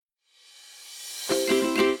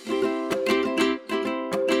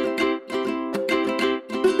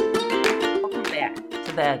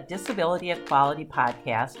to the Disability Equality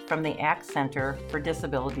Podcast from the ACT Center for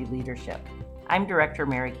Disability Leadership. I'm Director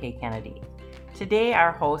Mary Kay Kennedy. Today,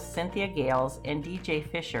 our hosts Cynthia Gales and DJ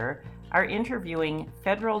Fisher are interviewing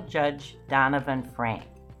Federal Judge Donovan Frank.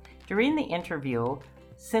 During the interview,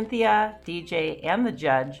 Cynthia, DJ, and the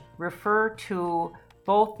judge refer to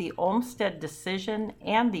both the Olmstead decision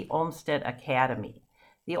and the Olmstead Academy.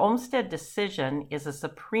 The Olmstead decision is a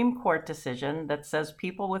Supreme Court decision that says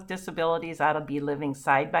people with disabilities ought to be living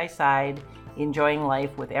side by side, enjoying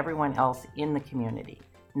life with everyone else in the community,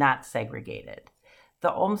 not segregated.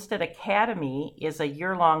 The Olmstead Academy is a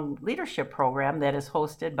year-long leadership program that is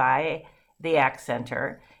hosted by the ACT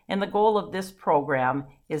Center, and the goal of this program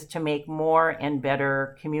is to make more and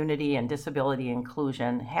better community and disability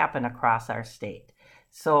inclusion happen across our state.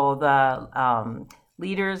 So the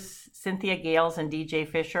leaders, Cynthia Gales and DJ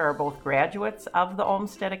Fisher, are both graduates of the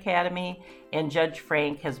Olmstead Academy, and Judge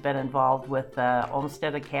Frank has been involved with the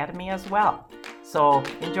Olmstead Academy as well. So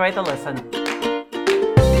enjoy the listen.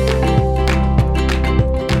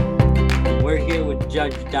 We're here with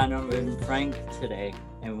Judge Donovan Frank today,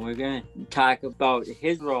 and we're going to talk about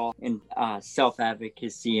his role in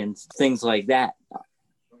self-advocacy and things like that.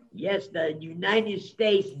 Yes, the United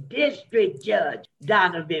States District Judge,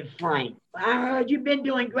 Donovan Frank. I heard you've been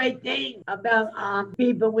doing great things about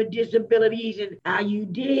people with disabilities and how you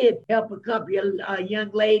did help a couple of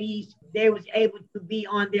young ladies. They was able to be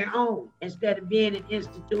on their own instead of being an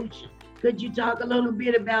institution. Could you talk a little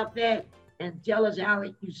bit about that and tell us how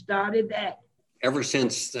you started that? Ever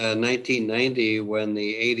since 1990, when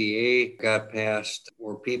the ADA got passed,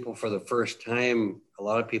 where people for the first time, a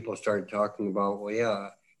lot of people started talking about, well, yeah,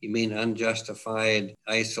 you mean unjustified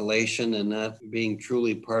isolation and not being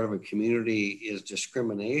truly part of a community is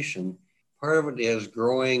discrimination. Part of it is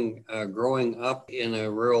growing up in a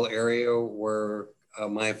rural area where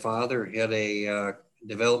my father had a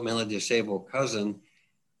developmentally disabled cousin.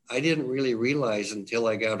 I didn't really realize until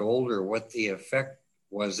I got older what the effect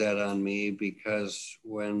was that on me, because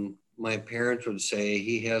when my parents would say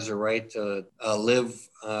he has a right to live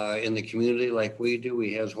in the community like we do,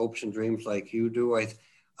 he has hopes and dreams like you do,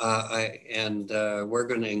 we're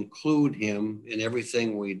going to include him in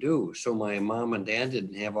everything we do. So my mom and dad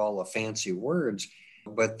didn't have all the fancy words,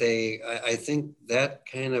 but I think that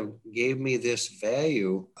kind of gave me this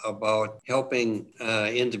value about helping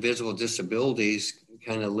individual disabilities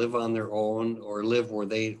kind of live on their own or live where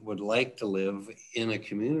they would like to live in a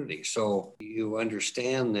community. So you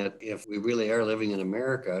understand that if we really are living in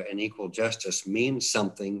America and equal justice means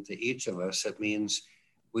something to each of us, it means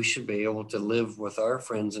we should be able to live with our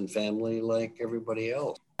friends and family like everybody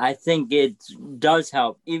else. I think it does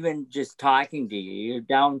help, even just talking to you. You're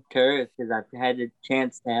down to earth, because I've had a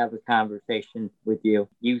chance to have a conversation with you.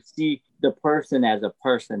 You see the person as a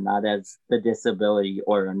person, not as the disability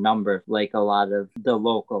or a number, like a lot of the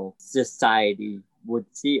local society would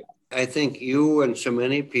see it. I think you and so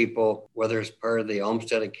many people, whether it's part of the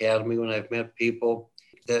Olmstead Academy, when I've met people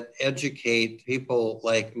that educate people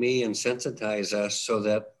like me and sensitize us so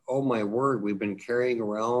that, oh my word, we've been carrying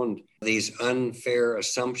around these unfair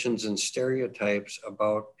assumptions and stereotypes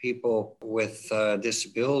about people with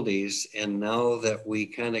disabilities. And now that we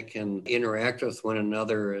kind of can interact with one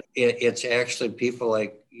another, it's actually people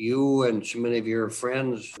like you and so many of your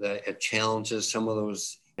friends that it challenges some of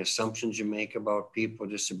those assumptions you make about people with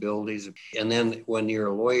disabilities. And then when you're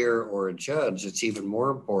a lawyer or a judge, it's even more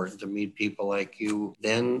important to meet people like you.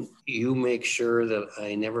 Then you make sure that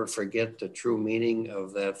I never forget the true meaning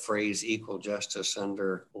of that phrase, equal justice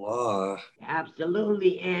under law.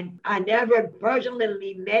 Absolutely. And I never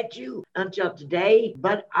personally met you until today,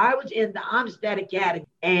 but I was in the Olmstead Academy.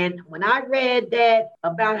 And when I read that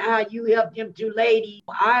about how you helped them two ladies,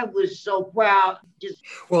 I was so proud.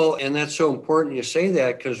 Well, and that's so important you say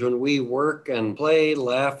that, because when we work and play,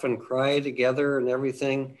 laugh and cry together and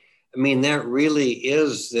everything, I mean, that really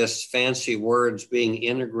is this fancy words being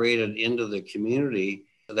integrated into the community.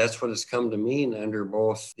 That's what it's come to mean under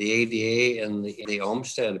both the ADA and the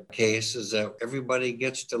Olmstead case, is that everybody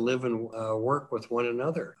gets to live and work with one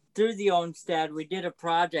another. Through the Olmstead, we did a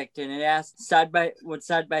project, and it asked what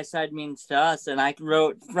side by side means to us. And I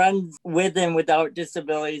wrote friends with and without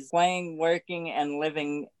disabilities, playing, working, and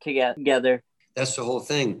living together. That's the whole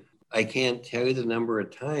thing. I can't tell you the number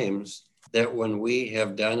of times that when we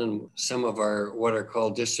have done some of our what are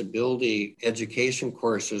called disability education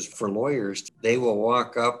courses for lawyers, they will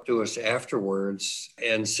walk up to us afterwards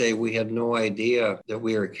and say, we had no idea that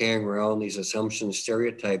we were carrying around these assumptions,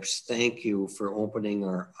 stereotypes. Thank you for opening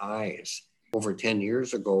our eyes. Over 10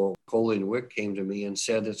 years ago, Colleen Wick came to me and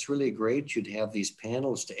said, it's really great you'd have these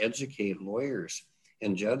panels to educate lawyers.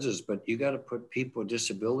 and judges, but you got to put people with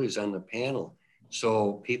disabilities on the panel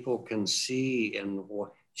so people can see and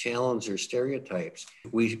challenge their stereotypes.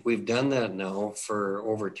 We've done that now for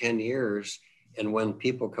over 10 years. And when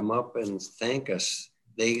people come up and thank us,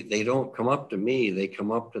 they don't come up to me, they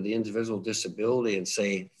come up to the individual disability and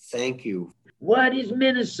say, thank you. What is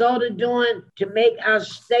Minnesota doing to make our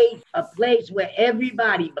state a place where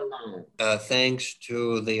everybody belongs? Thanks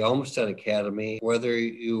to the Olmsted Academy, whether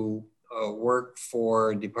you work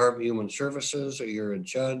for Department of Human Services or you're a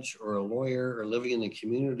judge or a lawyer or living in the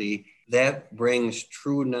community, that brings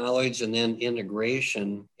true knowledge and then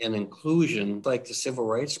integration and inclusion. Like the civil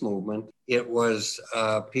rights movement, it was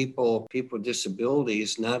people with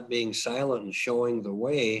disabilities not being silent and showing the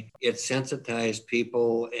way. It sensitized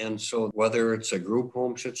people. And so whether it's a group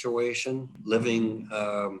home situation, living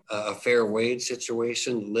a fair wage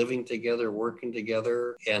situation, living together, working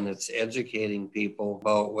together, and it's educating people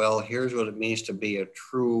about, well, here's what it means to be a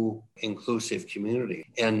true inclusive community.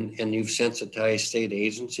 And you've sensitized state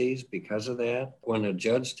agencies because of that. When a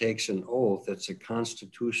judge takes an oath, it's a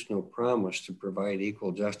constitutional promise to provide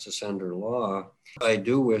equal justice under law. I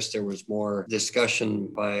do wish there was more discussion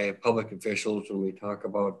by public officials when we talk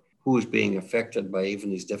about who's being affected by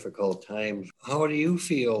even these difficult times. How do you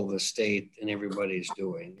feel the state and everybody's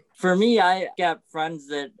doing? For me, I got friends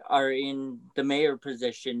that are in the mayor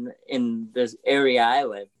position in this area I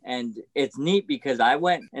live. And it's neat because I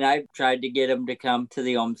went and I tried to get him to come to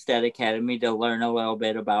the Olmsted Academy to learn a little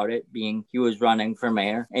bit about it, being he was running for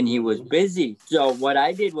mayor and he was busy. So what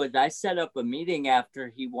I did was I set up a meeting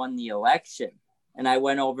after he won the election. And I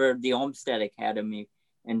went over the Olmsted Academy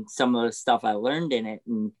and some of the stuff I learned in it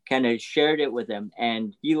and kind of shared it with him.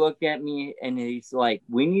 And he looked at me and he's like,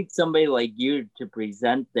 we need somebody like you to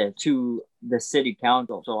present this to the city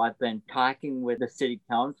council. So I've been talking with the city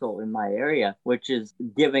council in my area, which is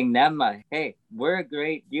giving them a, hey, we're a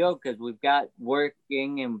great deal because we've got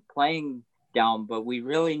working and playing down, but we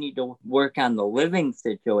really need to work on the living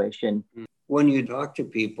situation. When you talk to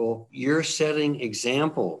people, you're setting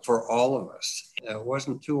example for all of us. It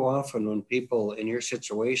wasn't too often when people in your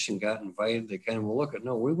situation got invited to kind of look at,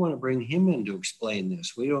 no, we want to bring him in to explain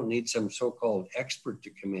this. We don't need some so-called expert to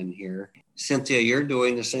come in here. Cynthia, you're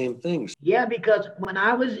doing the same things. Yeah, because when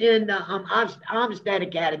I was in the Armstead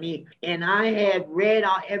Academy and I had read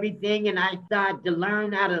everything and I started to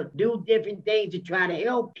learn how to do different things to try to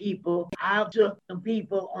help people, I took some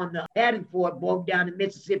people on the Paddingford boat down the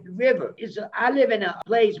Mississippi River. I live in a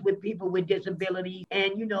place with people with disabilities,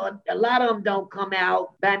 and a lot of them don't come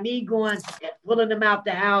out. By me going and pulling them out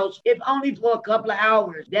the house, if only for a couple of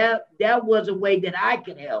hours, that was a way that I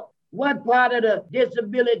could help. What part of the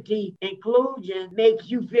disability inclusion makes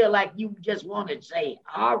you feel like you just want to say,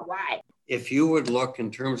 all right? If you would look in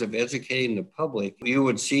terms of educating the public, you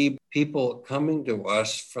would see people coming to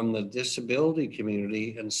us from the disability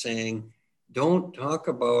community and saying, don't talk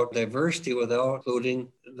about diversity without including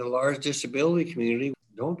the large disability community.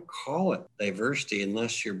 Don't call it diversity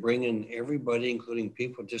unless you're bringing everybody, including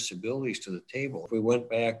people with disabilities, to the table. If we went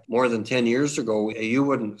back more than 10 years ago, you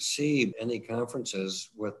wouldn't see any conferences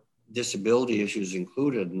with disability issues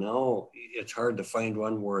included. Now it's hard to find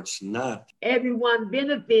one where it's not. Everyone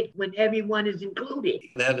benefits when everyone is included.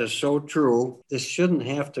 That is so true. This shouldn't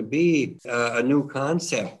have to be a new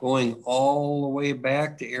concept, going all the way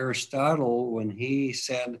back to Aristotle when he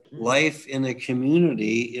said life in a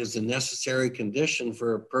community is a necessary condition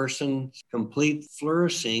for a person's complete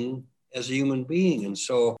flourishing as a human being. And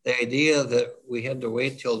so the idea that we had to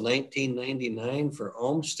wait till 1999 for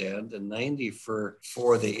Olmsted and 90 for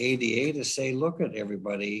the ADA to say, look at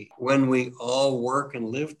everybody, when we all work and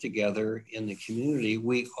live together in the community,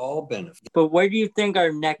 we all benefit. But where do you think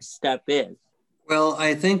our next step is? Well,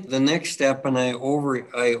 I think the next step, and I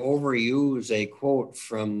overuse a quote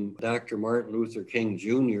from Dr. Martin Luther King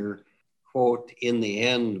Jr., quote, in the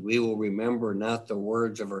end, we will remember not the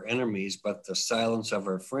words of our enemies, but the silence of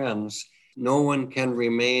our friends. No one can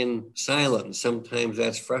remain silent. And sometimes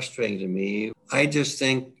that's frustrating to me. I just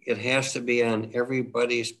think it has to be on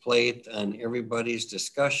everybody's plate, on everybody's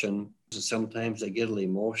discussion. Sometimes I get a little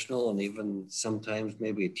emotional, and even sometimes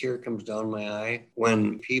maybe a tear comes down my eye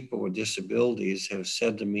when people with disabilities have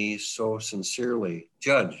said to me so sincerely,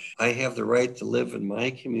 Judge, I have the right to live in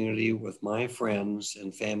my community with my friends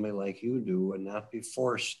and family like you do and not be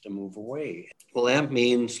forced to move away. Well, that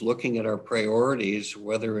means looking at our priorities,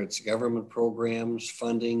 whether it's government programs,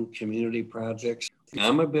 funding, community projects.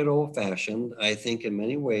 I'm a bit old-fashioned. I think in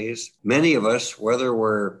many ways, many of us, whether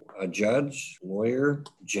we're a judge, lawyer,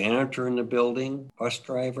 janitor in the building, bus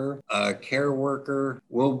driver, a care worker,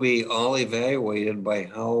 will be all evaluated by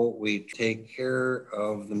how we take care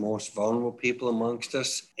of the most vulnerable people amongst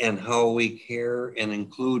us and how we care and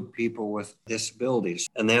include people with disabilities.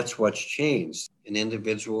 And that's what's changed. An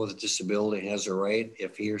individual with a disability has a right,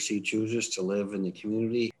 if he or she chooses to live in the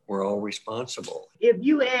community, we're all responsible. If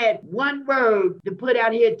you had one word to put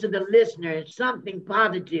out here to the listeners, something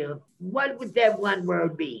positive, what would that one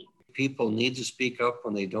word be? People need to speak up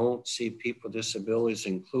when they don't see people with disabilities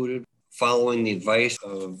included. Following the advice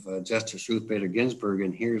of Justice Ruth Bader Ginsburg,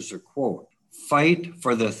 and here's a quote: "Fight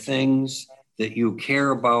for the things that you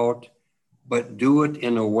care about, but do it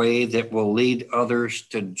in a way that will lead others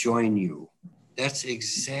to join you." That's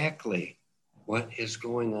exactly what is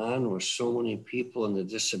going on with so many people in the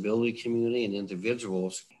disability community and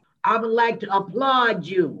individuals. I would like to applaud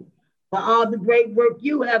you for all the great work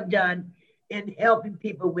you have done in helping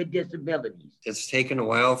people with disabilities. It's taken a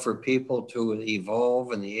while for people to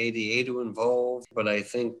evolve and the ADA to evolve, but I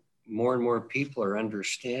think more and more people are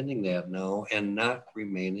understanding that now and not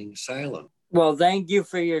remaining silent. Well, thank you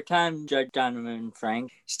for your time, Judge Donovan and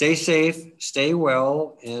Frank. Stay safe, stay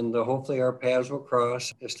well, and hopefully our paths will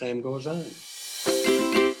cross as time goes on.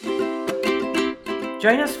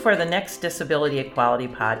 Join us for the next Disability Equality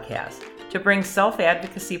podcast. To bring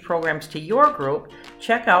self-advocacy programs to your group,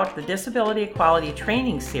 check out the Disability Equality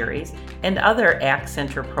Training Series and other ACT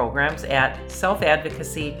Center programs at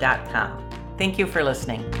selfadvocacy.com. Thank you for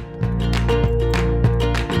listening.